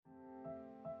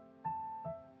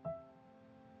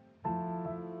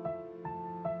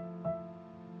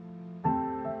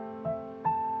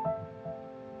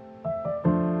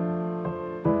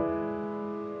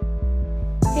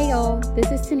This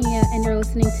is Nia, and you're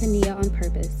listening to Nia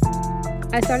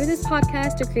OnPurpose. I started this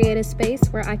podcast to create a space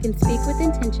where I can speak with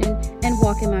intention and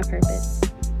walk in my purpose.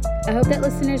 I hope that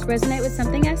listeners resonate with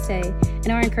something I say and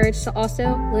are encouraged to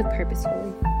also live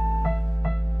purposefully.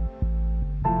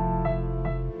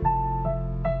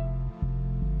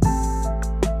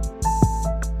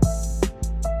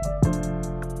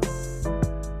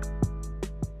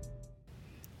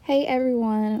 Hey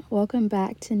everyone, welcome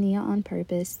back to Nia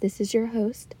OnPurpose. This is your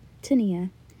host, Nia.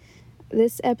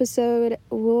 This episode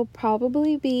will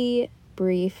probably be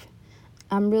brief.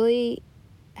 I'm really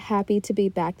happy to be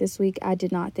back this week. I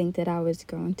did not think that I was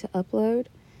going to upload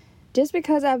just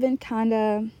because I've been kind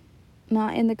of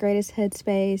not in the greatest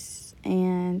headspace,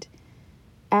 and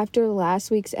after last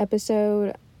week's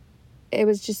episode, it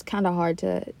was just kind of hard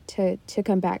to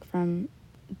come back from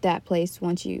that place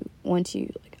once you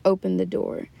open the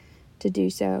door to do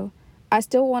so. I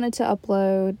still wanted to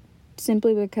upload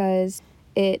simply because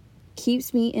it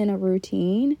keeps me in a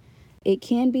routine. It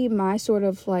can be my sort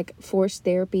of forced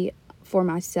therapy for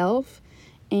myself,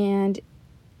 and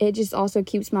it just also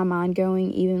keeps my mind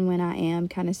going even when I am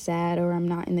kind of sad or I'm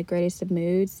not in the greatest of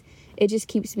moods. It just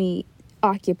keeps me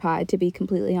occupied, to be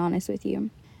completely honest with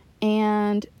you.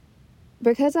 And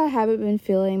because I haven't been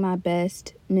feeling my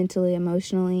best mentally,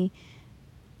 emotionally,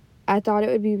 I thought it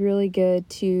would be really good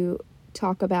to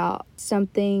talk about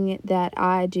something that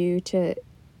I do to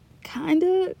kind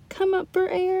of come up for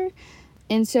air.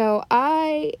 And so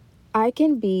I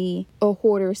can be a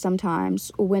hoarder sometimes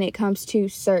when it comes to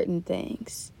certain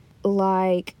things,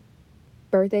 like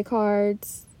birthday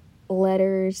cards,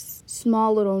 letters,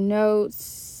 small little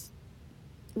notes,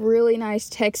 really nice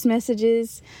text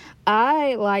messages.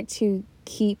 I like to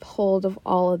keep hold of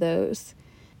all of those.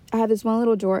 I have this one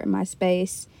little drawer in my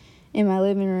space in my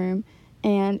living room,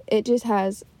 and it just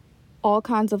has all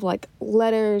kinds of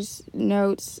letters,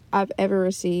 notes I've ever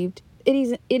received.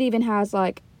 It even has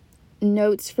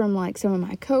notes from some of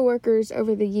my coworkers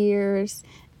over the years,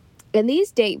 and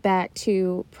these date back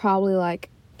to probably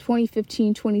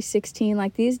 2015,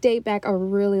 2016. These date back a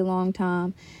really long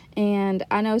time, and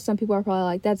I know some people are probably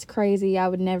like, that's crazy, I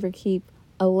would never keep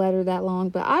a letter that long,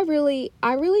 but I really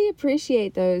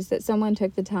appreciate those, that someone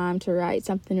took the time to write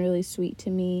something really sweet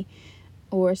to me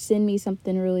or send me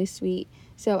something really sweet.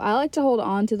 So I like to hold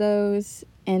on to those,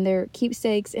 and they're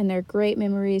keepsakes, and they're great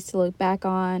memories to look back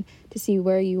on, to see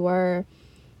where you were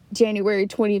January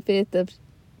 25th of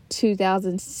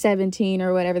 2017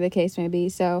 or whatever the case may be.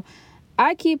 So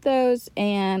I keep those,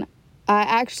 and I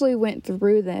actually went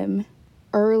through them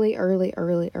early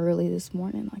this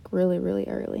morning, really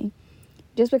early,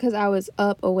 just because I was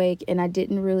up, awake, and I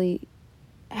didn't really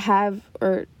have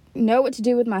or know what to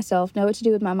do with myself, know what to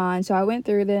do with my mind. So I went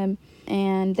through them,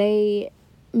 and they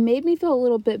made me feel a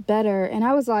little bit better. And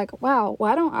I was like, wow,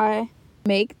 why don't I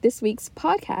make this week's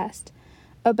podcast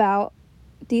about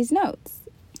these notes?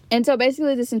 And so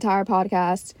basically this entire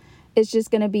podcast is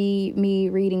just going to be me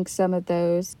reading some of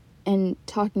those and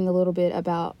talking a little bit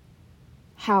about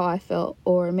how I felt,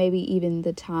 or maybe even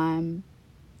the time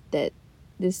that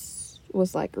this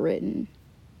was written.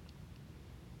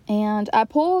 And I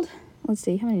pulled, let's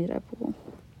see, how many did I pull?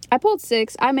 I pulled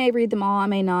 6. I may read them all, I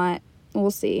may not.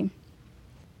 We'll see.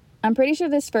 I'm pretty sure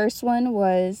this first one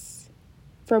was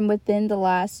from within the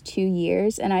last 2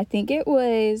 years, and I think it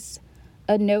was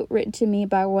a note written to me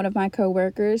by one of my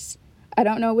coworkers. I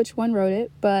don't know which one wrote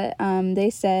it, but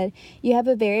they said, "You have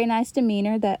a very nice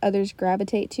demeanor that others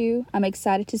gravitate to. I'm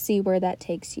excited to see where that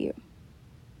takes you."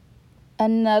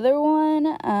 Another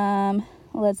one,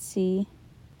 let's see.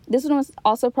 This one was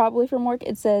also probably from work.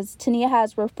 It says, "Tania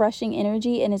has refreshing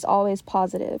energy and is always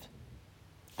positive."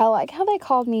 I like how they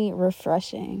called me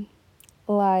refreshing.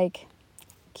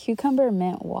 Cucumber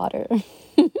mint water.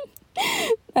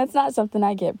 That's not something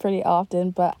I get pretty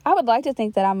often, but I would like to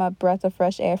think that I'm a breath of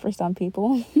fresh air for some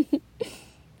people.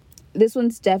 This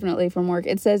one's definitely from work.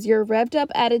 It says, "Your revved up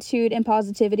attitude and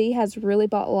positivity has really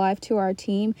brought life to our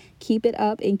team. Keep it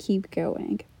up and keep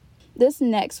going." This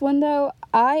next one, though,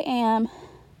 I am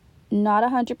not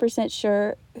 100%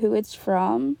 sure who it's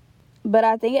from, but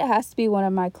I think it has to be one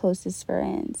of my closest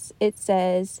friends. It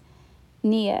says,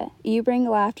 "Nia, you bring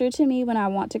laughter to me when I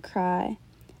want to cry.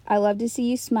 I love to see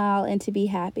you smile and to be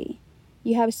happy.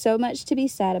 You have so much to be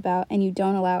sad about, and you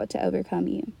don't allow it to overcome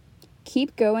you.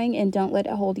 Keep going and don't let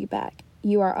it hold you back.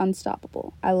 You are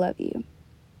unstoppable. I love you."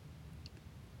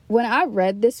 When I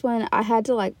read this one, I had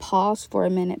to pause for a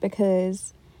minute,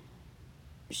 because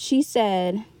she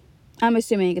said, I'm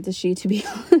assuming it's a she, to be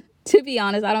to be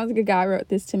honest. I don't think a guy wrote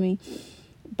this to me,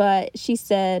 but she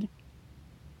said,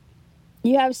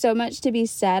 "You have so much to be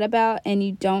sad about, and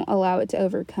you don't allow it to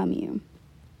overcome you."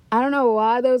 I don't know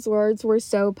why those words were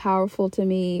so powerful to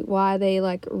me, why they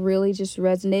like really just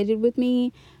resonated with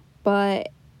me, but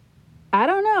I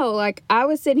don't know. Like, I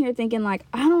was sitting here thinking, like,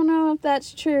 I don't know if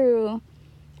that's true.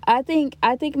 I think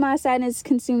my sadness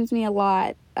consumes me a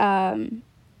lot.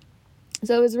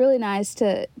 So it was really nice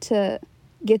to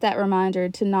get that reminder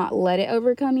to not let it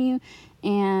overcome you,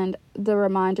 and the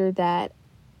reminder that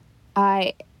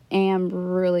I am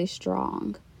really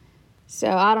strong. So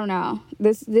I don't know.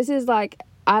 This is like,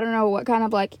 I don't know what kind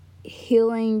of like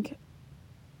healing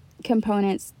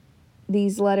components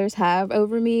these letters have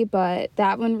over me, but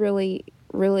that one really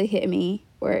hit me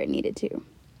where it needed to.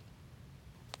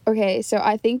 Okay, so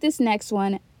I think this next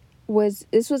one was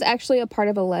actually a part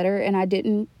of a letter, and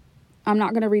I'm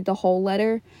not going to read the whole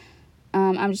letter.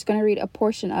 I'm just going to read a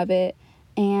portion of it,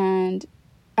 and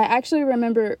I actually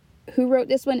remember who wrote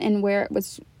this one and where it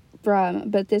was from,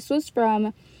 but this was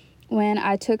from when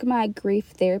I took my grief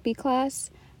therapy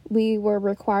class. We were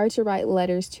required to write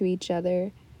letters to each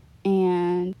other,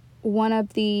 and one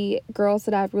of the girls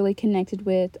that I've really connected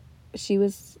with, she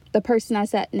was the person I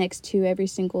sat next to every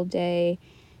single day,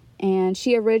 and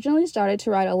she originally started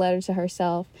to write a letter to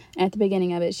herself, and at the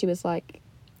beginning of it, she was like,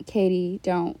 Katie,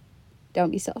 don't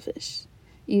be selfish.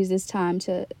 Use this time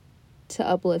to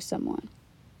uplift someone.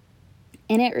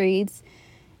 And it reads,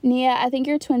 Nia, I think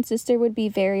your twin sister would be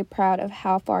very proud of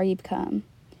how far you've come.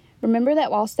 Remember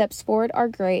that while steps forward are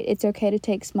great, it's okay to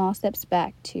take small steps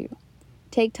back too.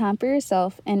 Take time for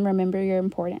yourself and remember you're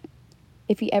important.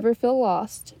 If you ever feel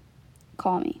lost,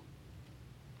 call me.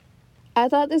 I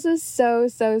thought this was so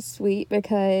sweet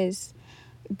because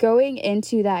going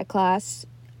into that class,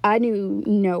 I knew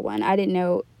no one. I didn't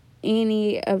know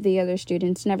any of the other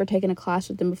students, never taken a class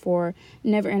with them before,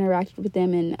 never interacted with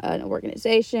them in an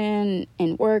organization,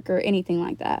 in work, or anything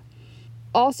like that.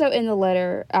 Also in the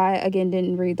letter, I again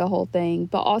didn't read the whole thing,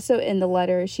 but also in the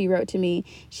letter she wrote to me,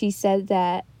 she said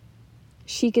that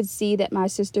she could see that my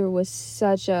sister was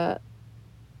such a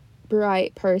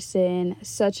bright person,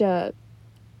 such a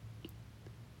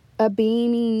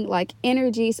beaming like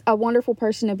energy, a wonderful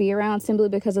person to be around simply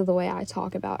because of the way I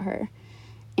talk about her.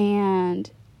 And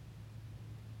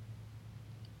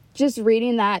just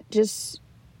reading that,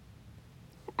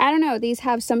 I don't know, these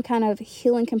have some kind of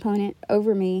healing component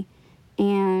over me,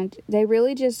 and they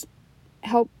really just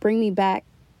help bring me back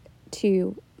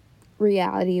to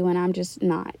reality when I'm just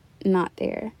not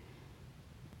there.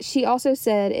 She also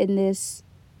said in this,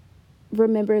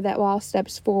 remember that while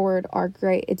steps forward are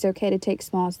great, it's okay to take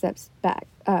small steps back.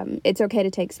 It's okay to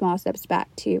take small steps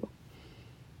back too.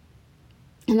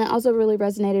 And that also really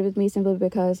resonated with me simply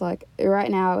because, like, right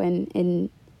now in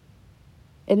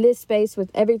this space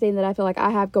with everything that I feel like I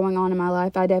have going on in my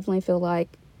life, I definitely feel like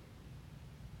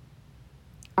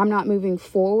I'm not moving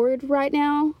forward right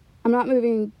now. I'm not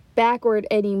moving backward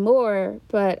anymore,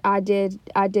 but I did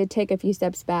take a few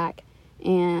steps back,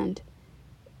 and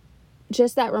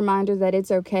just that reminder that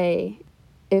it's okay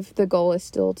if the goal is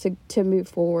still to move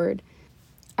forward.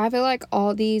 I feel like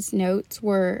all these notes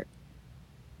were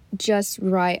just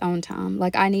right on time.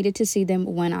 Like, I needed to see them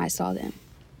when I saw them.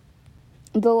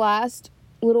 The last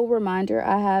little reminder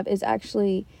I have is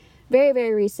actually very,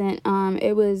 very recent.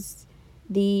 It was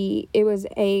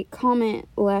a comment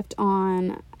left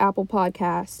on Apple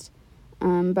Podcasts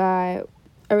by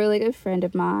a really good friend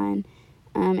of mine.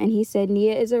 And he said,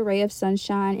 Nia is a ray of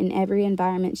sunshine in every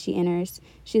environment she enters.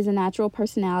 She's a natural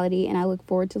personality, and I look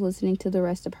forward to listening to the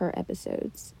rest of her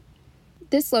episodes.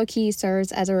 This low-key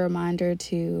serves as a reminder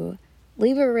to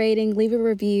leave a rating, leave a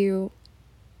review,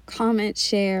 comment,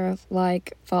 share,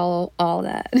 like, follow, all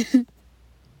that.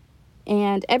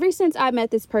 And ever since I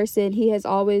met this person, he has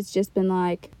always just been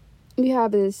like, you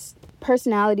have this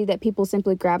personality that people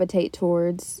simply gravitate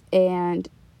towards, and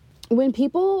when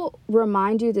people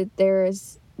remind you that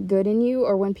there's good in you,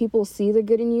 or when people see the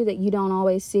good in you that you don't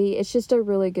always see, it's just a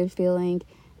really good feeling.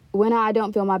 When I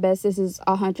don't feel my best, this is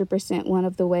 100% one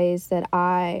of the ways that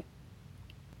I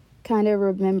kind of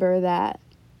remember that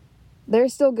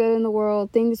there's still good in the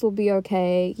world. Things will be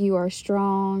okay. You are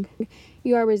strong.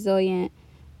 You are resilient.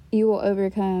 You will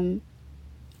overcome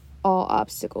all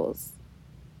obstacles.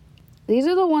 These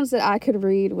are the ones that I could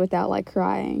read without like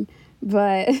crying,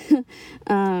 but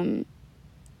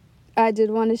I did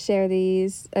want to share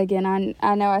these. Again,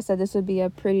 I know I said this would be a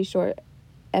pretty short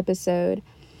episode,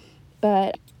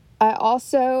 but I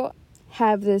also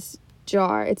have this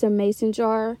jar. It's a mason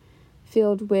jar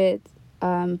filled with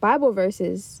Bible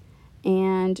verses,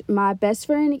 and my best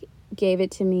friend gave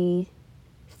it to me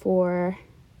for,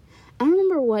 I don't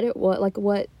remember what it was, like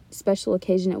what special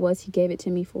occasion it was he gave it to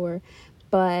me for,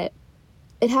 but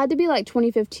it had to be like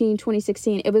 2015,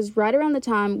 2016. It was right around the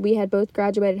time we had both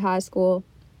graduated high school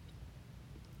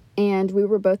and we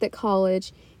were both at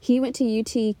college. He went to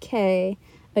UTK.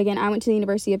 Again, I went to the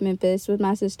University of Memphis with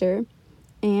my sister,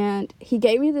 and he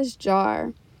gave me this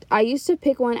jar. I used to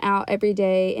pick one out every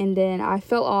day, and then I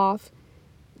fell off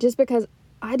just because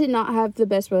I did not have the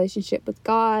best relationship with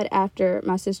God after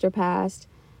my sister passed.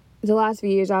 The last few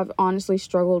years, I've honestly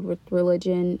struggled with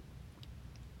religion,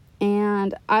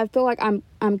 and I feel like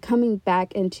I'm coming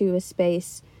back into a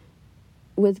space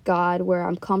with God where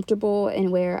I'm comfortable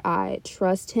and where I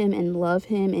trust him and love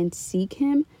him and seek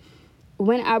him.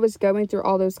 When I was going through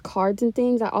all those cards and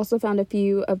things, I also found a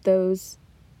few of those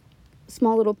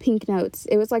small little pink notes.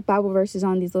 It was like Bible verses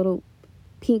on these little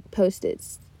pink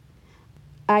Post-its.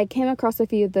 I came across a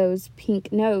few of those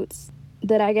pink notes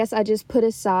that I guess I just put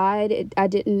aside. I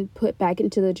didn't put back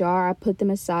into the jar. I put them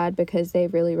aside because they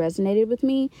really resonated with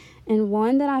me. And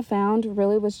one that I found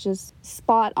really was just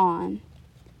spot on.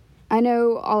 I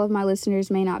know all of my listeners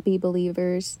may not be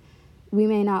believers. We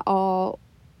may not all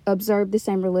observe the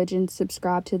same religion,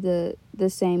 subscribe to the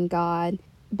same God.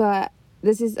 But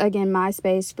this is, again, my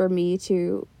space for me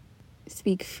to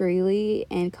speak freely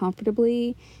and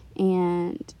comfortably.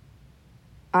 And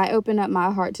I open up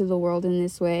my heart to the world in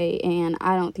this way. And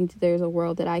I don't think that there's a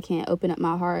world that I can't open up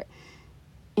my heart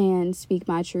and speak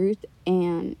my truth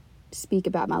and speak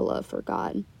about my love for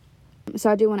God. So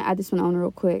I do want to add this one on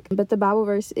real quick. But the Bible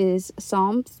verse is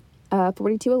Psalms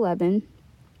 42:11.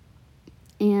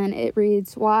 And it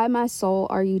reads, "Why, my soul,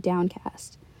 are you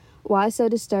downcast? Why so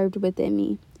disturbed within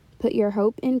me? Put your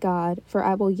hope in God, for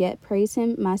I will yet praise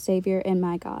him, my Savior and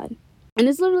my God." And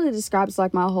this literally describes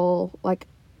like my whole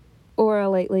aura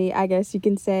lately, I guess you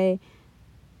can say.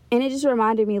 And it just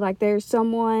reminded me like there is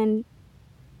someone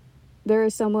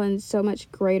so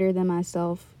much greater than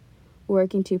myself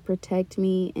working to protect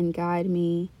me and guide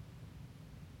me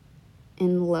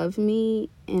and love me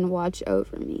and watch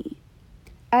over me.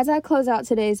 As I close out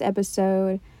today's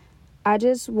episode, I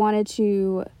just wanted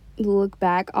to look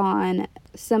back on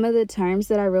some of the terms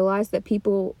that I realized that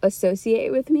people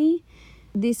associate with me.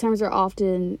 These terms are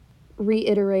often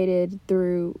reiterated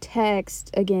through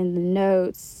text, again, the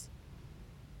notes,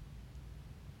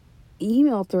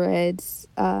 email threads,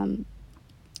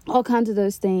 all kinds of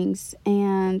those things.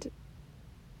 And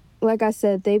like I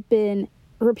said, they've been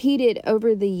repeated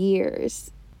over the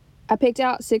years. I picked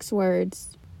out 6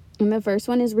 words, and the first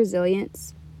one is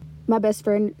resilience. My best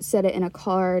friend said it in a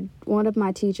card. One of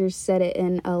my teachers said it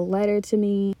in a letter to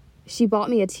me. She bought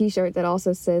me a t-shirt that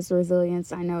also says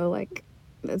resilience. I know,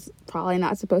 that's probably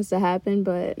not supposed to happen,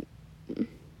 but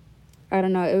I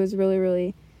don't know. It was really,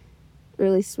 really,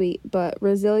 really sweet. But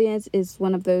resilience is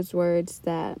one of those words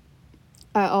that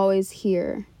I always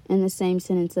hear in the same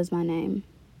sentence as my name.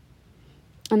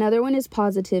 Another one is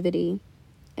positivity.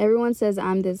 Everyone says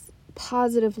I'm this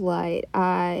positive light.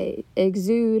 I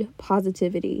exude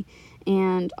positivity.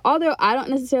 And although I don't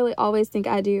necessarily always think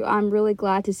I do, I'm really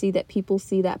glad to see that people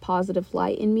see that positive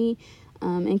light in me,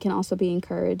 and can also be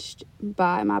encouraged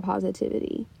by my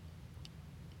positivity.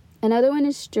 Another one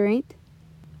is strength.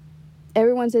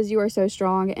 Everyone says you are so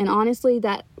strong. And honestly,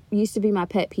 that used to be my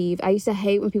pet peeve. I used to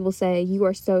hate when people say you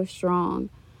are so strong.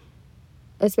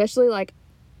 Especially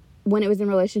when it was in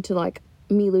relation to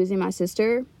me losing my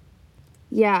sister.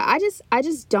 Yeah, I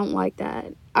just don't like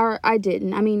that. Or I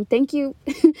didn't. I mean, thank you.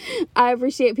 I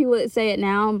appreciate people that say it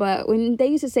now, but when they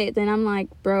used to say it then, I'm like,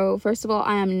 bro, first of all,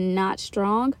 I am not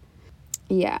strong.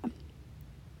 Yeah.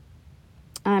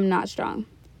 I'm not strong.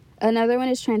 Another one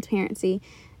is transparency.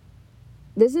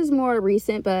 This is more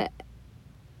recent, but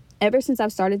ever since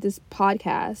I've started this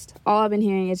podcast, all I've been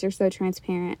hearing is you're so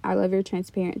transparent. I love your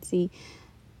transparency.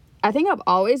 I think I've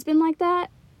always been like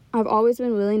that. I've always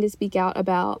been willing to speak out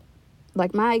about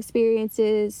my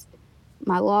experiences,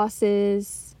 my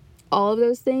losses, all of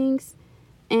those things.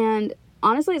 And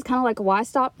honestly, it's kind of why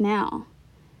stop now?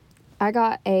 I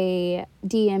got a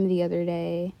DM the other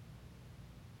day,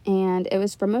 and it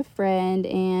was from a friend,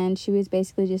 and she was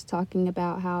basically just talking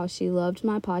about how she loved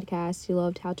my podcast. She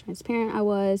loved how transparent I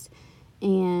was,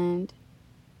 and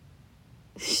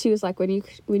she was like, when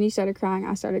you started crying,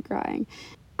 I started crying.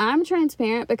 I'm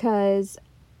transparent because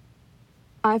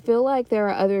I feel like there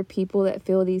are other people that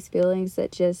feel these feelings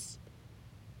that just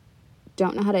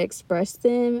don't know how to express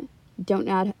them, don't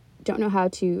know how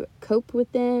to cope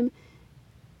with them,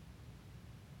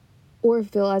 or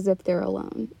feel as if they're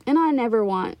alone. And I never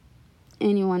want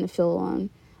anyone to feel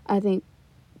alone. I think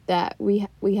that we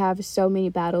have so many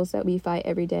battles that we fight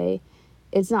every day.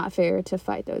 It's not fair to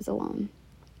fight those alone.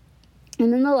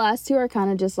 And then the last 2 are kind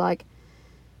of just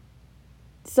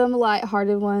some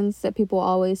lighthearted ones that people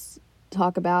always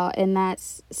talk about, and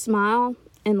that's smile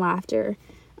and laughter.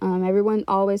 Everyone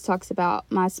always talks about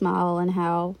my smile and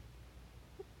how,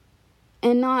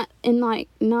 and not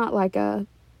like a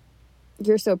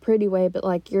you're so pretty way, but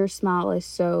like your smile is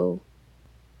so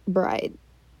bright.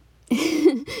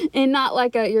 And not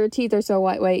like your teeth are so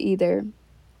white way either.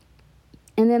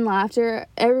 And then laughter,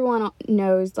 everyone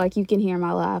knows, like, you can hear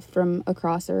my laugh from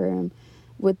across the room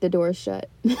with the door shut.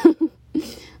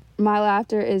 My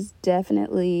laughter is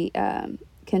definitely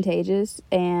contagious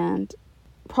and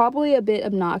probably a bit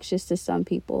obnoxious to some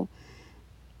people.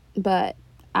 But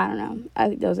I don't know. I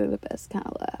think those are the best kind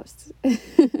of laughs.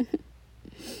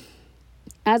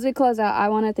 As we close out, I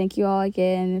want to thank you all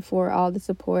again for all the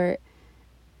support.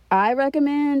 I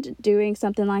recommend doing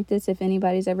something like this if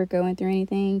anybody's ever going through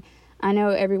anything. I know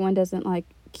everyone doesn't like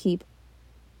keep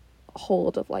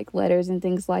hold of like letters and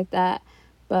things like that,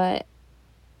 but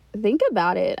think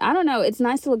about it. I don't know. It's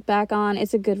nice to look back on.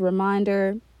 It's a good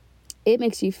reminder. It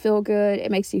makes you feel good.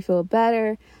 It makes you feel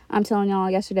better. I'm telling y'all,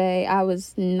 yesterday I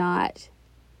was not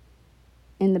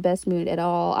in the best mood at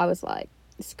all. I was like,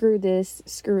 screw this,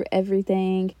 screw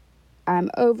everything. I'm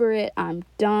over it. I'm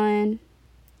done.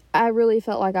 I really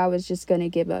felt like I was just going to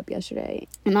give up yesterday.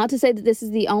 And not to say that this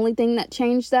is the only thing that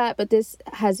changed that, but this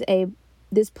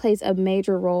plays a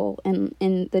major role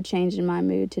in the change in my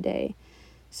mood today.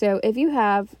 So if you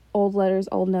have old letters,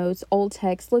 old notes, old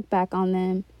texts, look back on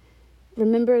them.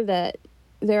 Remember that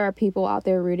there are people out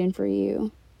there rooting for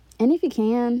you. And if you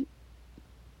can,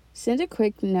 send a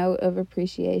quick note of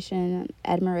appreciation and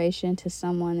admiration to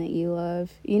someone that you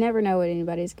love. You never know what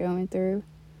anybody's going through.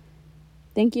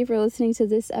 Thank you for listening to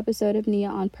this episode of Nia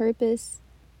on Purpose.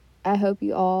 I hope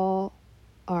you all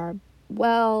are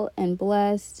well and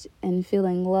blessed and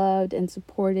feeling loved and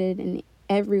supported in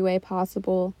every way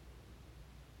possible.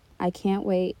 I can't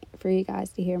wait for you guys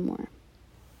to hear more.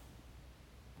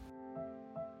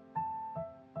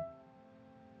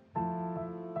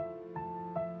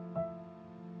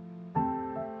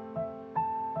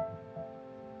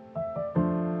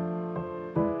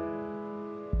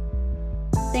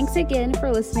 Thanks again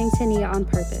for listening to Nia on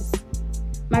Purpose.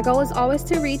 My goal is always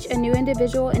to reach a new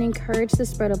individual and encourage the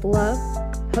spread of love,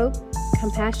 hope,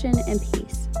 compassion, and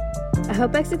peace. I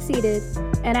hope I succeeded,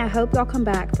 and I hope y'all come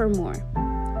back for more.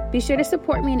 Be sure to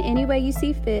support me in any way you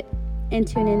see fit, and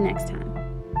tune in next time.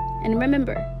 And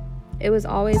remember, it was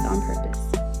always on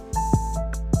purpose.